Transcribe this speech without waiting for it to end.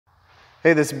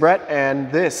Hey, this is Brett,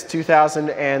 and this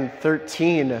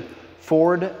 2013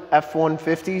 Ford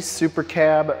F-150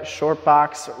 Supercab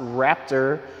Shortbox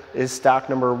Raptor is stock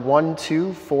number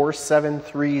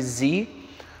 12473Z.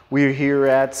 We're here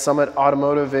at Summit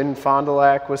Automotive in Fond du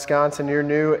Lac, Wisconsin, your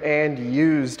new and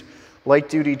used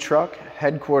light-duty truck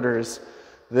headquarters.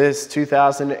 This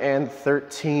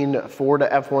 2013 Ford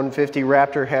F-150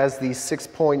 Raptor has the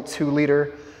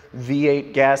 6.2-liter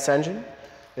V8 gas engine.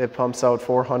 It pumps out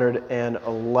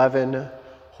 411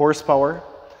 horsepower.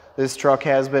 This truck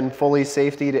has been fully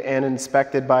safetied and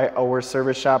inspected by our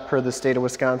service shop per the state of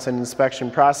Wisconsin inspection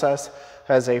process.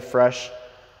 Has a fresh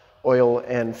oil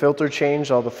and filter change.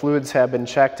 All the fluids have been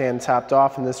checked and topped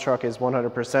off, and this truck is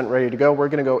 100% ready to go. We're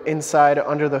going to go inside,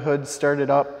 under the hood, start it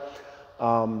up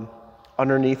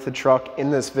underneath the truck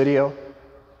in this video.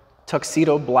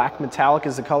 Tuxedo black metallic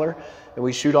is the color, and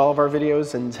we shoot all of our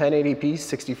videos in 1080p,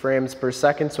 60 frames per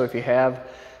second. So if you have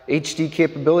HD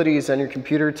capabilities on your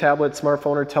computer, tablet,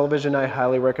 smartphone, or television, I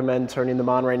highly recommend turning them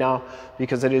on right now,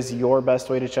 because it is your best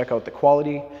way to check out the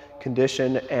quality,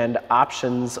 condition, and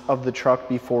options of the truck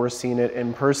before seeing it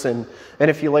in person. And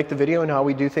if you like the video and how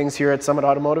we do things here at Summit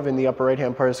Automotive, in the upper right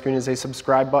hand part of the screen is a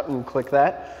subscribe button. Click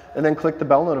that, and then click the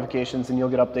bell notifications, and you'll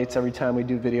get updates every time we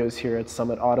do videos here at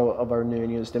Summit Auto of our new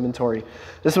and used inventory.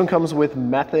 This one comes with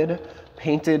Method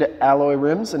painted alloy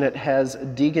rims, and it has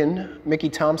Deegan, Mickey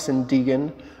Thompson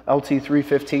Deegan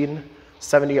L.T.315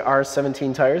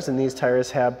 70R17 tires, and these tires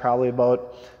have probably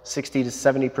about 60 to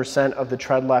 70% of the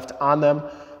tread left on them.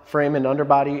 Frame and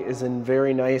underbody is in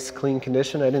very nice, clean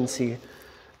condition. I didn't see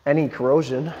any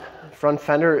corrosion. Front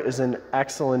fender is in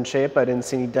excellent shape. I didn't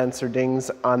see any dents or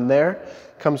dings on there.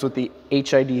 Comes with the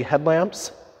HID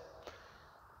headlamps,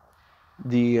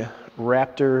 the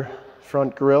Raptor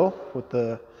front grille with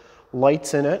the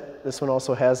lights in it. This one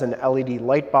also has an LED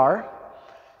light bar.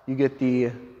 You get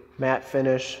the matte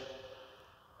finish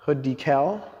hood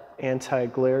decal,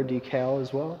 anti-glare decal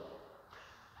as well.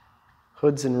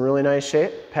 Hood's in really nice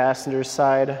shape. Passenger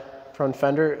side front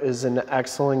fender is in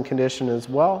excellent condition as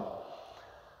well.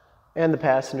 And the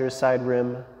passenger side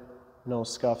rim, no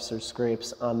scuffs or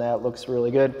scrapes on that. Looks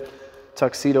really good.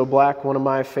 Tuxedo black, one of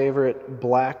my favorite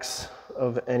blacks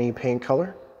of any paint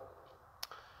color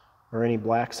or any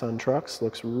blacks on trucks.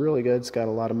 Looks really good. It's got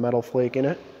a lot of metal flake in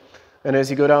it. And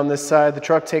as you go down this side of the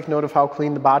truck, take note of how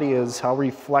clean the body is, how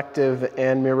reflective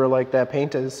and mirror-like that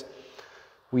paint is.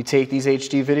 We take these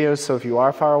HD videos, so if you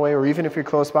are far away, or even if you're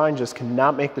close by and just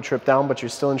cannot make the trip down, but you're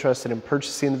still interested in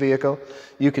purchasing the vehicle,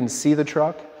 you can see the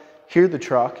truck, hear the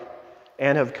truck,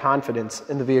 and have confidence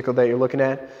in the vehicle that you're looking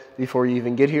at before you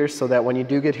even get here, so that when you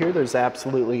do get here, there's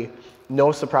absolutely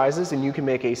no surprises, and you can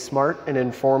make a smart and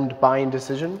informed buying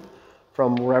decision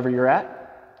from wherever you're at.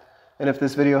 And if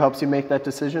this video helps you make that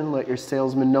decision, let your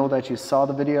salesman know that you saw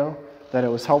the video, that it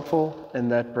was helpful,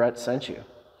 and that Brett sent you.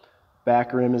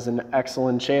 Back rim is in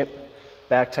excellent shape.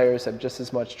 Back tires have just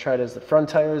as much tread as the front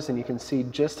tires, and you can see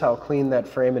just how clean that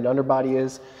frame and underbody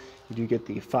is. You do get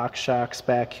the Fox shocks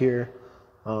back here.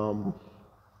 Didn't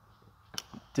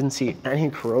see any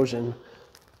corrosion.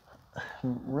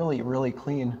 Really, really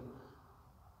clean.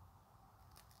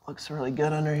 Looks really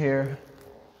good under here.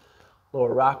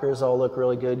 Lower rockers all look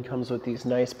really good. Comes with these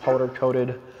nice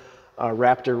powder-coated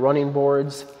Raptor running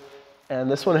boards. And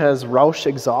this one has Roush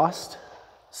exhaust.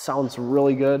 Sounds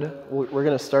really good. We're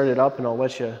gonna start it up and I'll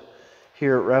let you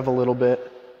hear it rev a little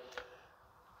bit.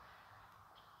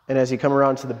 And as you come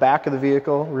around to the back of the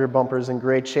vehicle, rear bumper's in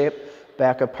great shape.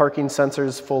 Backup parking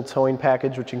sensors, full towing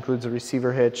package, which includes a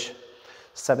receiver hitch,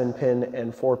 7-pin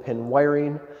and 4-pin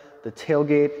wiring. The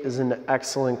tailgate is in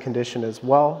excellent condition as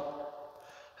well.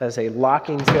 Has a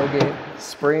locking tailgate,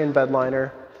 spray and bed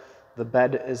liner. The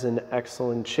bed is in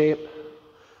excellent shape.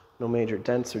 No major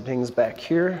dents or dings back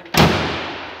here.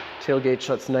 Tailgate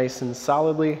shuts nice and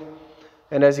solidly.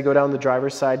 And as you go down the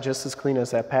driver's side, just as clean as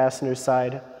that passenger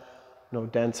side. No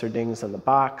dents or dings on the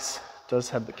box. Does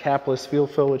have the capless fuel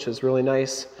fill, which is really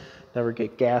nice. Never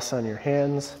get gas on your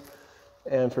hands.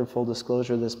 And for full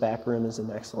disclosure, this back rim is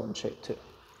in excellent shape too.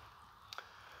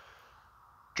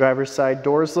 Driver's side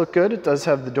doors look good. It does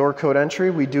have the door code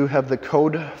entry. We do have the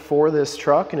code for this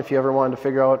truck, and if you ever wanted to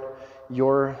figure out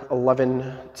your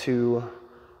 11 to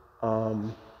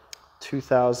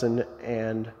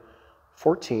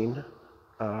 2014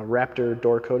 Raptor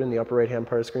door code in the upper right hand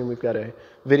part of the screen, we've got a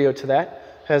video to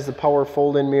that. Has the power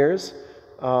fold-in mirrors.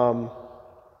 Also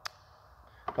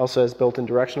has built-in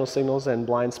directional signals and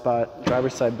blind spot,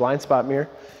 driver's side blind spot mirror.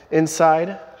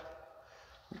 Inside,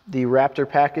 the Raptor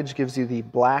package gives you the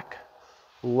black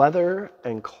leather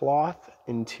and cloth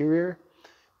interior.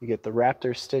 You get the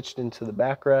Raptor stitched into the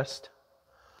backrest.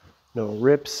 No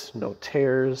rips, no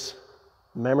tears.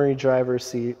 Memory driver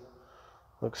seat.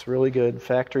 Looks really good.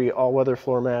 Factory all-weather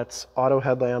floor mats, auto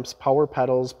headlamps, power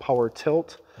pedals, power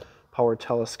tilt, power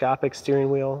telescopic steering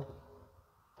wheel.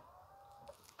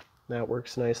 That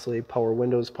works nicely. Power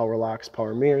windows, power locks,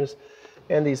 power mirrors,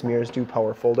 and these mirrors do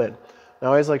power fold in. Now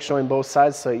I always like showing both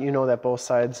sides so you know that both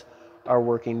sides are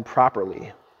working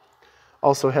properly.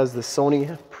 Also has the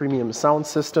Sony premium sound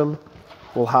system.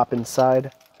 We'll hop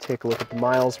inside, take a look at the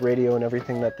miles, radio, and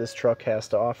everything that this truck has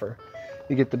to offer.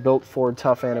 You get the built Ford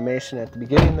Tough animation at the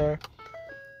beginning there.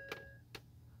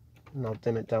 And I'll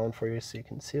dim it down for you so you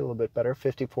can see a little bit better.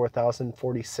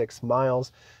 54,046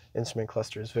 miles. Instrument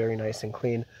cluster is very nice and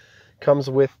clean. Comes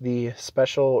with the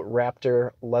special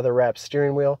Raptor leather wrap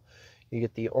steering wheel. You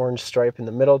get the orange stripe in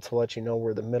the middle to let you know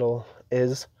where the middle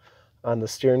is on the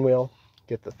steering wheel.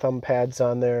 Get the thumb pads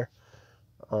on there.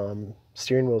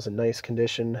 Steering wheel is in nice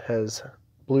condition. Has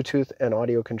Bluetooth and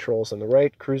audio controls on the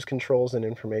right, cruise controls and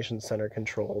information center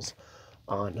controls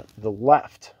on the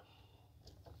left.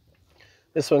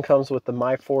 This one comes with the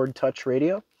MyFord touch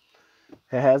radio.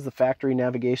 It has the factory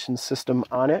navigation system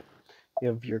on it. You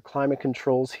have your climate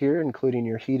controls here, including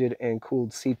your heated and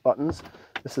cooled seat buttons.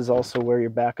 This is also where your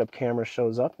backup camera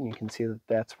shows up, and you can see that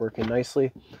that's working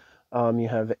nicely. You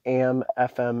have AM,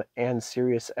 FM, and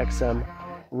Sirius XM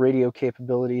radio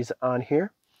capabilities on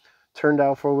here. Turn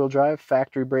down four-wheel drive,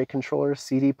 factory brake controller,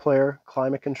 CD player,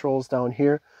 climate controls down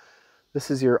here. This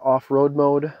is your off-road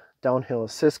mode, downhill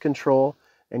assist control,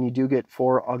 and you do get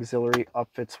 4 auxiliary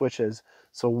upfit switches.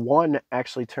 So one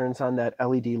actually turns on that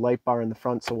LED light bar in the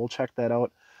front, so we'll check that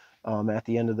out at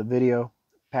the end of the video.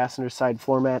 Passenger side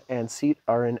floor mat and seat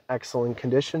are in excellent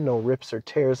condition. No rips or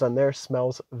tears on there.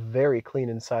 Smells very clean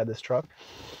inside this truck.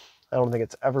 I don't think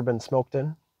it's ever been smoked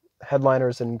in. Headliner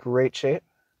is in great shape.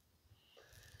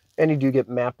 And you do get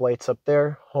map lights up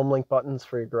there, home link buttons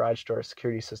for your garage door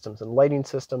security systems and lighting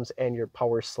systems, and your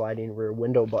power sliding rear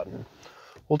window button.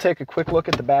 We'll take a quick look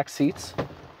at the back seats,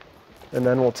 and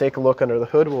then we'll take a look under the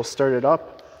hood. We'll start it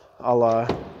up. I'll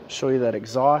show you that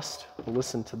exhaust. We'll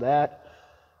listen to that.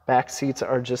 Back seats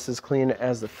are just as clean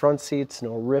as the front seats.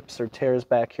 No rips or tears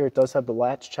back here. It does have the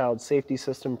Latch child safety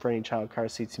system for any child car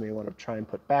seats you may want to try and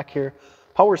put back here.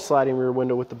 Power sliding rear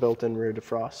window with the built-in rear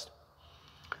defrost.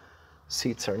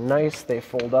 Seats are nice. They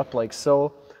fold up like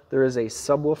so. There is a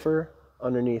subwoofer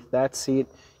underneath that seat.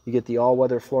 You get the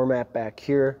all-weather floor mat back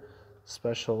here.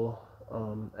 Special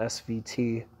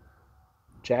SVT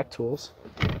jack tools.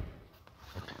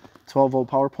 12-volt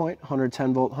power point,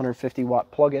 110-volt, 150-watt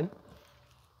plug-in.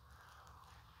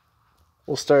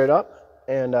 We'll start it up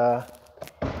and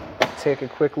take a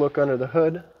quick look under the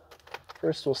hood.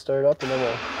 First we'll start it up and then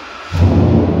we'll...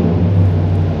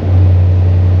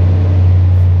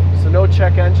 So no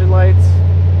check engine lights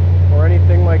or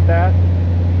anything like that.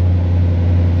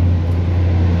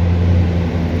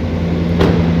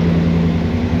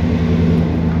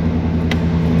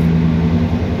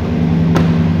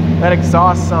 That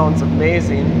exhaust sounds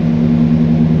amazing.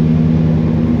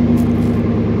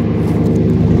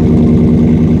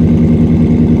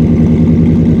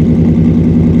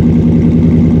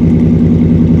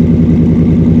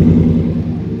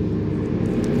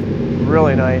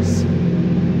 Really nice.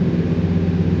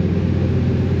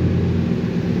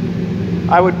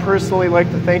 I would personally like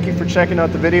to thank you for checking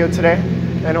out the video today,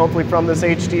 and hopefully from this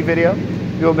HD video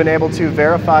you'll have been able to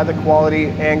verify the quality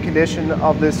and condition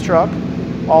of this truck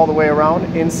all the way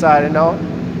around, inside and out.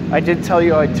 I did tell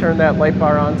you I'd turn that light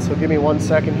bar on, so give me 1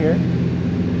 second here.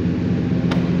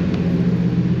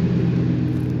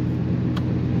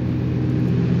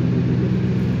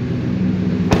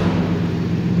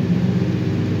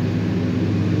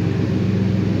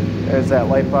 There's that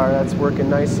light bar, that's working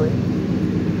nicely.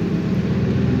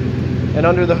 And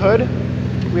under the hood,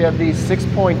 we have the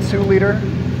 6.2 liter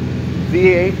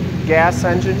V8 gas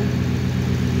engine.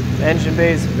 The engine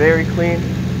bay is very clean,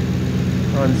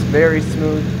 runs very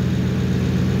smooth.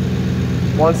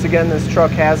 Once again, this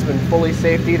truck has been fully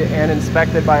safetied and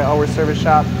inspected by our service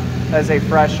shop. Has a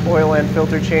fresh oil and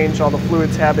filter change. All the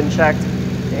fluids have been checked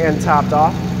and topped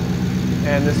off.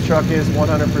 And this truck is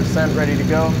 100% ready to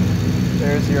go.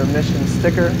 There's your emission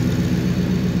sticker.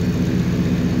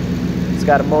 It's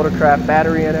got a Motorcraft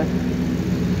battery in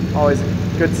it. Always a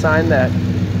good sign that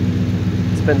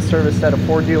it's been serviced at a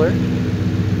Ford dealer.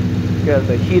 You got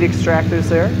the heat extractors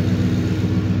there.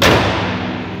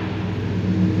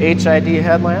 HID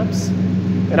headlamps.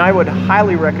 And I would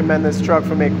highly recommend this truck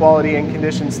from a quality and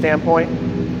condition standpoint.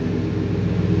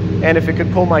 And if it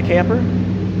could pull my camper,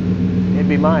 it'd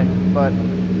be mine. But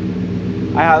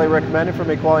I highly recommend it from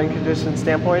a quality and condition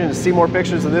standpoint. And to see more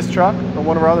pictures of this truck or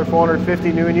one of our other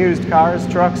 450 new and used cars,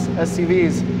 trucks,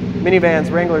 SCVs,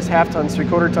 minivans, Wranglers, half tons,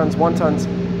 3/4 tons, 1 tons,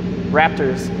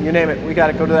 Raptors, you name it, we got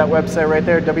it. Go to that website right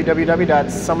there,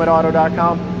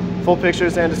 www.summitauto.com. Full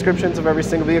pictures and descriptions of every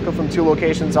single vehicle from 2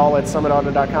 locations, all at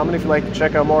summitauto.com. And if you'd like to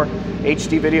check out more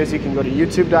HD videos, you can go to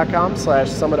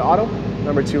youtube.com/summitauto.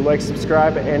 Remember to like,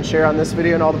 subscribe, and share on this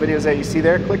video and all the videos that you see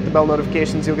there. Click the bell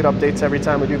notifications. You'll get updates every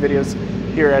time we do videos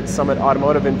here at Summit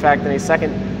Automotive. In fact, in a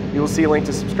second, you will see a link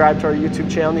to subscribe to our YouTube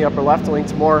channel in the upper left, a link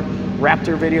to more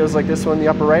Raptor videos like this one in the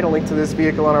upper right, a link to this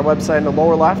vehicle on our website in the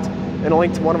lower left, and a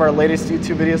link to one of our latest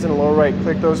YouTube videos in the lower right.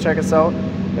 Click those, check us out,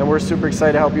 and we're super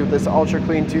excited to help you with this ultra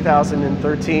clean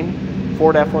 2013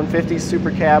 Ford F-150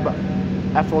 Supercab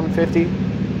F-150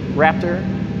 Raptor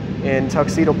in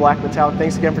Tuxedo Black Metallic.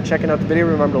 Thanks again for checking out the video.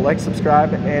 Remember to like,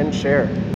 subscribe, and share.